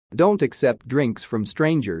Don't accept drinks from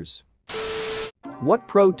strangers. What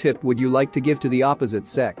pro tip would you like to give to the opposite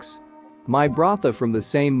sex? My brother from the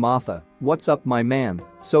same Martha, what's up my man,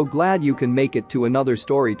 so glad you can make it to another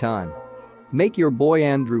story time. Make your boy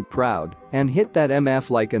Andrew proud and hit that MF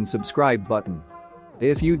like and subscribe button.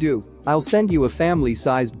 If you do, I'll send you a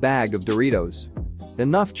family-sized bag of Doritos.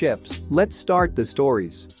 Enough chips, let's start the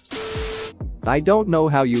stories. I don't know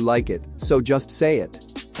how you like it, so just say it.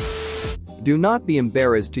 Do not be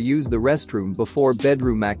embarrassed to use the restroom before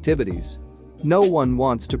bedroom activities. No one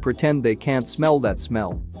wants to pretend they can't smell that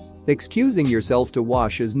smell. Excusing yourself to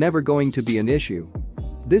wash is never going to be an issue.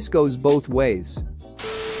 This goes both ways.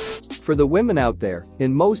 For the women out there,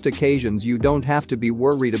 in most occasions you don't have to be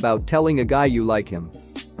worried about telling a guy you like him.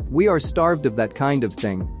 We are starved of that kind of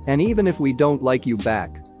thing, and even if we don't like you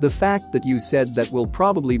back, the fact that you said that will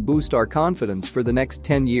probably boost our confidence for the next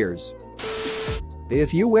 10 years.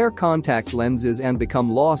 If you wear contact lenses and become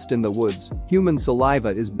lost in the woods, human saliva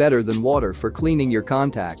is better than water for cleaning your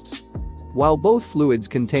contacts. While both fluids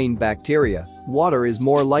contain bacteria, water is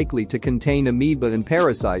more likely to contain amoeba and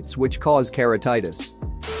parasites which cause keratitis.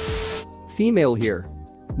 Female here.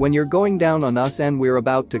 When you're going down on us and we're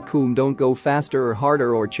about to come, don't go faster or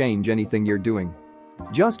harder or change anything you're doing.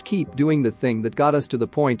 Just keep doing the thing that got us to the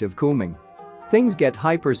point of coming. Things get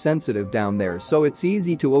hypersensitive down there, so it's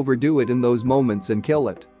easy to overdo it in those moments and kill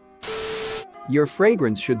it. Your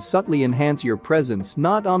fragrance should subtly enhance your presence,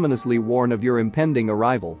 not ominously warn of your impending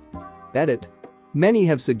arrival. Edit. Many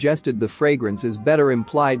have suggested the fragrance is better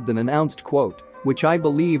implied than announced, quote, which I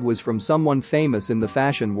believe was from someone famous in the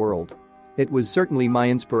fashion world. It was certainly my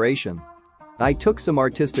inspiration. I took some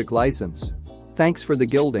artistic license. Thanks for the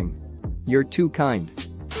gilding. You're too kind.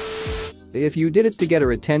 If you did it to get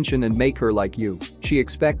her attention and make her like you, she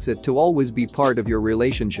expects it to always be part of your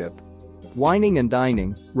relationship. Whining and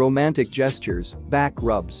dining, romantic gestures, back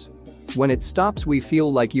rubs. When it stops, we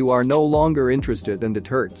feel like you are no longer interested and it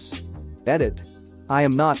hurts. Edit. I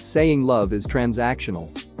am not saying love is transactional.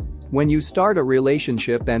 When you start a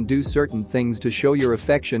relationship and do certain things to show your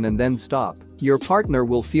affection and then stop, your partner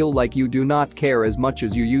will feel like you do not care as much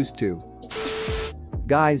as you used to.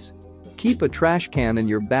 Guys, keep a trash can in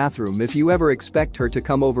your bathroom if you ever expect her to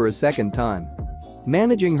come over a second time.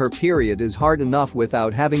 Managing her period is hard enough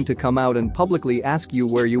without having to come out and publicly ask you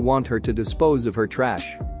where you want her to dispose of her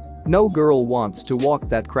trash. No girl wants to walk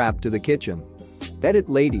that crap to the kitchen. Edit.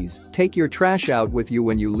 Ladies, take your trash out with you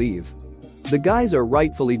when you leave. The guys are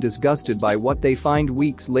rightfully disgusted by what they find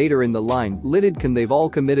weeks later in the line lidded can they've all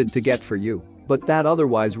committed to get for you, but that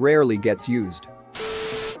otherwise rarely gets used.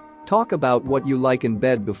 Talk about what you like in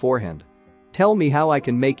bed beforehand. Tell me how I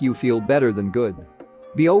can make you feel better than good.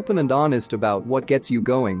 Be open and honest about what gets you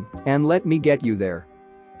going, and let me get you there.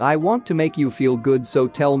 I want to make you feel good, so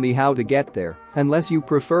tell me how to get there, unless you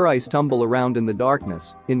prefer I stumble around in the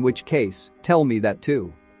darkness, in which case, tell me that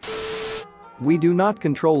too. We do not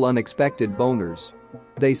control unexpected boners.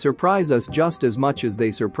 They surprise us just as much as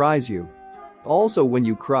they surprise you. Also, when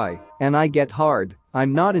you cry, and I get hard,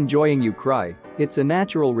 I'm not enjoying you cry, it's a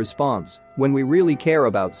natural response when we really care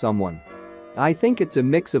about someone. I think it's a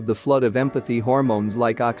mix of the flood of empathy hormones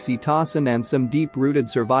like oxytocin and some deep-rooted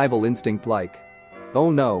survival instinct like,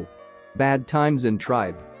 oh no. Bad times in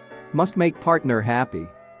tribe. Must make partner happy.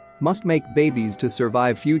 Must make babies to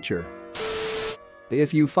survive future.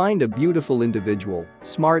 If you find a beautiful individual,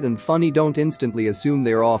 smart and funny, don't instantly assume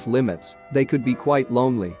they're off limits, they could be quite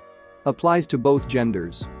lonely. Applies to both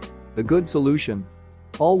genders. A good solution?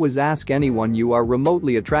 Always ask anyone you are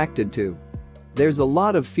remotely attracted to. There's a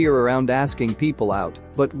lot of fear around asking people out,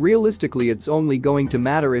 but realistically it's only going to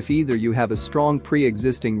matter if either you have a strong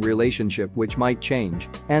pre-existing relationship which might change,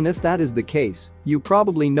 and if that is the case, you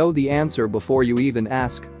probably know the answer before you even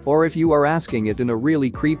ask, or if you are asking it in a really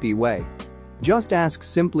creepy way. Just ask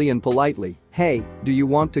simply and politely, hey, do you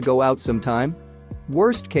want to go out sometime?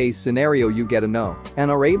 Worst case scenario, you get a no and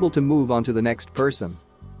are able to move on to the next person.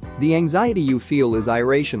 The anxiety you feel is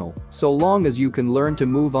irrational, so long as you can learn to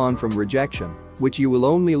move on from rejection, which you will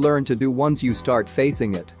only learn to do once you start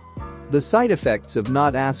facing it. The side effects of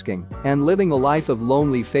not asking and living a life of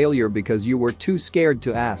lonely failure because you were too scared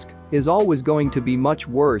to ask is always going to be much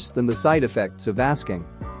worse than the side effects of asking,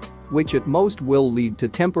 which at most will lead to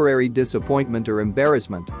temporary disappointment or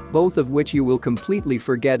embarrassment, both of which you will completely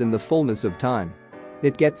forget in the fullness of time.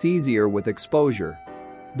 It gets easier with exposure.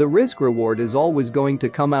 The risk-reward is always going to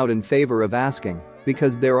come out in favor of asking,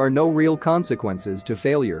 because there are no real consequences to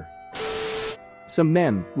failure. Some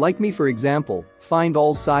men, like me for example, find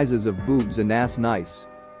all sizes of boobs and ass nice.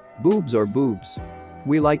 Boobs are boobs.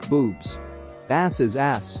 We like boobs. Ass is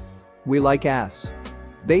ass. We like ass.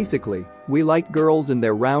 Basically, We like girls and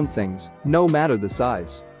their round things, no matter the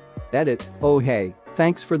size. Edit. Oh hey,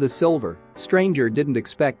 thanks for the silver, stranger didn't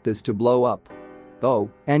expect this to blow up. Oh,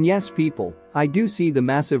 and yes people, I do see the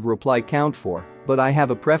massive reply count for, but I have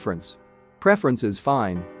a preference. Preference is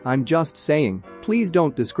fine, I'm just saying, please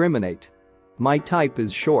don't discriminate. My type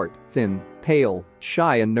is short, thin, pale,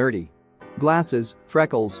 shy and nerdy. Glasses,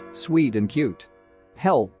 freckles, sweet and cute.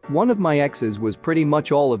 Hell, one of my exes was pretty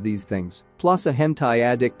much all of these things, plus a hentai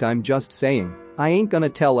addict. I'm just saying, I ain't gonna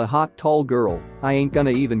tell a hot tall girl, I ain't gonna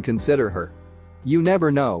even consider her. You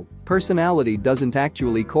never know, personality doesn't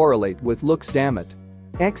actually correlate with looks, damn it.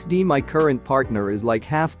 XD my current partner is like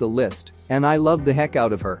half the list, and I love the heck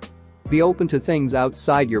out of her. Be open to things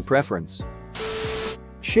outside your preference.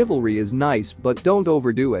 Chivalry is nice but don't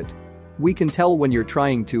overdo it. We can tell when you're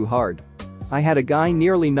trying too hard. I had a guy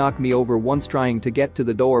nearly knock me over once trying to get to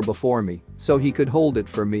the door before me, so he could hold it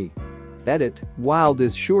for me. Edit. Wow,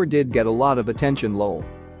 this sure did get a lot of attention lol.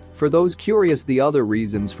 For those curious, the other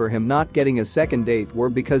reasons for him not getting a second date were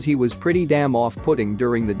because he was pretty damn off-putting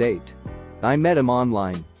during the date. I met him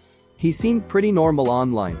online. He seemed pretty normal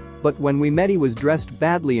online, but when we met he was dressed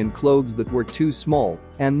badly in clothes that were too small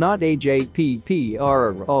and not appropriate.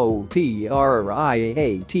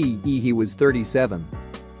 He was 37.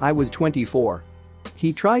 I was 24.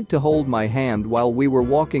 He tried to hold my hand while we were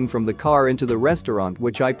walking from the car into the restaurant,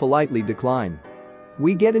 which I politely decline.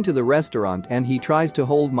 We get into the restaurant and he tries to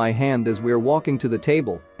hold my hand as we're walking to the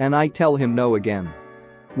table, and I tell him no again.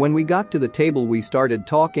 When we got to the table we started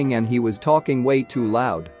talking and he was talking way too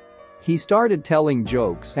loud. He started telling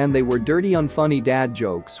jokes and they were dirty unfunny dad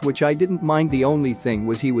jokes, which I didn't mind. The only thing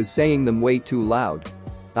was he was saying them way too loud.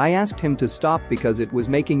 I asked him to stop because it was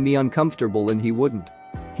making me uncomfortable and he wouldn't.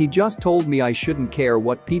 He just told me I shouldn't care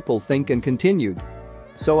what people think and continued.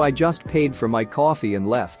 So I just paid for my coffee and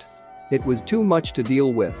left. It was too much to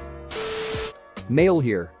deal with. Mail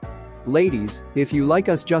here. Ladies, if you like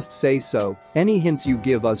us just say so, any hints you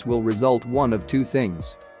give us will result one of two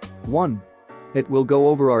things. 1. It will go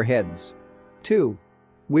over our heads. 2.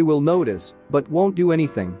 We will notice, but won't do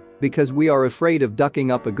anything, because we are afraid of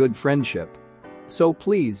ducking up a good friendship. So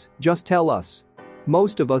please, just tell us.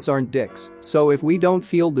 Most of us aren't dicks, so if we don't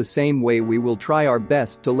feel the same way we will try our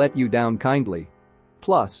best to let you down kindly.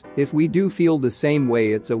 Plus, if we do feel the same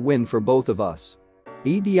way it's a win for both of us.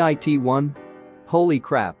 EDIT1? Holy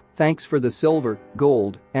crap, thanks for the silver,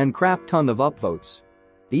 gold, and crap ton of upvotes.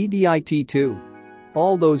 EDIT2?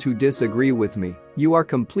 All those who disagree with me, you are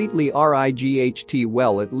completely RIGHT.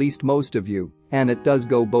 Well, at least most of you, and it does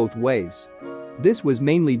go both ways. This was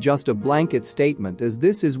mainly just a blanket statement as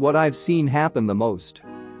this is what I've seen happen the most.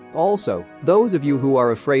 Also, those of you who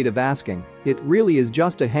are afraid of asking, it really is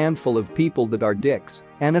just a handful of people that are dicks,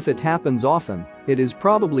 and if it happens often, it is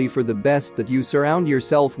probably for the best that you surround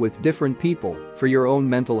yourself with different people for your own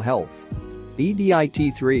mental health.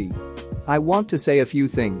 EDIT3. I want to say a few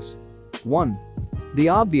things. 1. The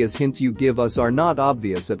obvious hints you give us are not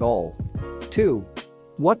obvious at all. 2.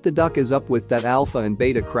 What the duck is up with that alpha and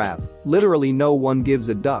beta crap? Literally no one gives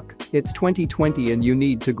a duck, it's 2020 and you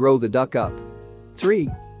need to grow the duck up. 3.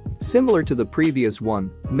 Similar to the previous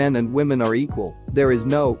one, men and women are equal, there is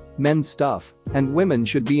no men's stuff, and women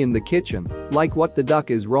should be in the kitchen, like what the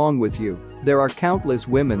duck is wrong with you? There are countless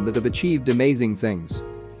women that have achieved amazing things.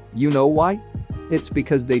 You know why? It's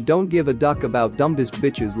because they don't give a duck about dumbest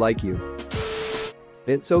bitches like you.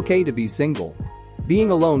 It's okay to be single.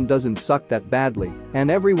 Being alone doesn't suck that badly,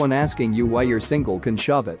 and everyone asking you why you're single can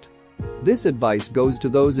shove it. This advice goes to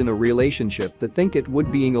those in a relationship that think it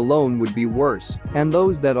would being alone would be worse, and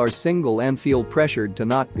those that are single and feel pressured to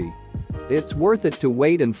not be. It's worth it to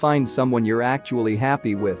wait and find someone you're actually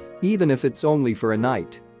happy with, even if it's only for a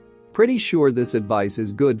night. Pretty sure this advice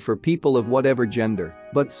is good for people of whatever gender,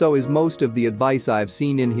 but so is most of the advice I've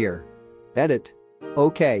seen in here. Edit.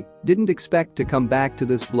 Okay, didn't expect to come back to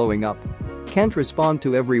this blowing up. Can't respond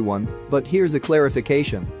to everyone, but here's a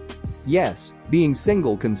clarification. Yes, being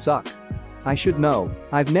single can suck. I should know,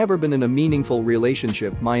 I've never been in a meaningful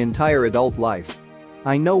relationship my entire adult life.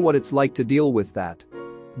 I know what it's like to deal with that.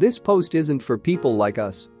 This post isn't for people like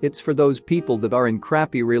us, it's for those people that are in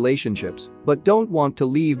crappy relationships but don't want to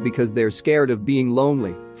leave because they're scared of being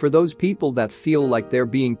lonely, for those people that feel like they're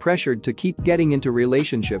being pressured to keep getting into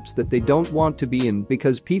relationships that they don't want to be in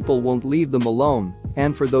because people won't leave them alone,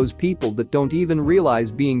 and for those people that don't even realize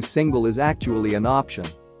being single is actually an option.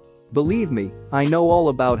 Believe me, I know all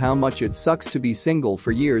about how much it sucks to be single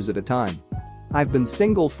for years at a time. I've been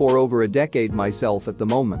single for over a decade myself at the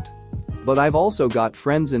moment. But I've also got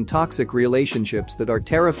friends in toxic relationships that are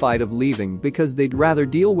terrified of leaving because they'd rather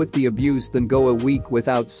deal with the abuse than go a week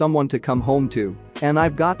without someone to come home to, And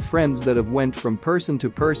I've got friends that have went from person to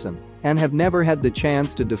person and have never had the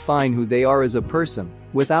chance to define who they are as a person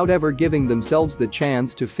without ever giving themselves the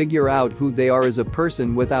chance to figure out who they are as a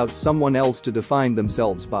person without someone else to define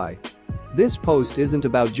themselves by. This post isn't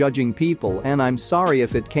about judging people, and I'm sorry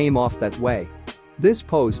if it came off that way. This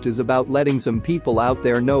post is about letting some people out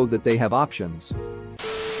there know that they have options.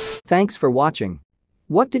 Thanks for watching.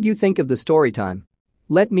 What did you think of the story time?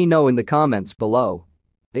 Let me know in the comments below.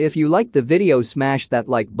 If you liked the video, smash that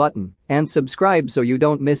like button and subscribe so you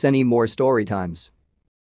don't miss any more story times.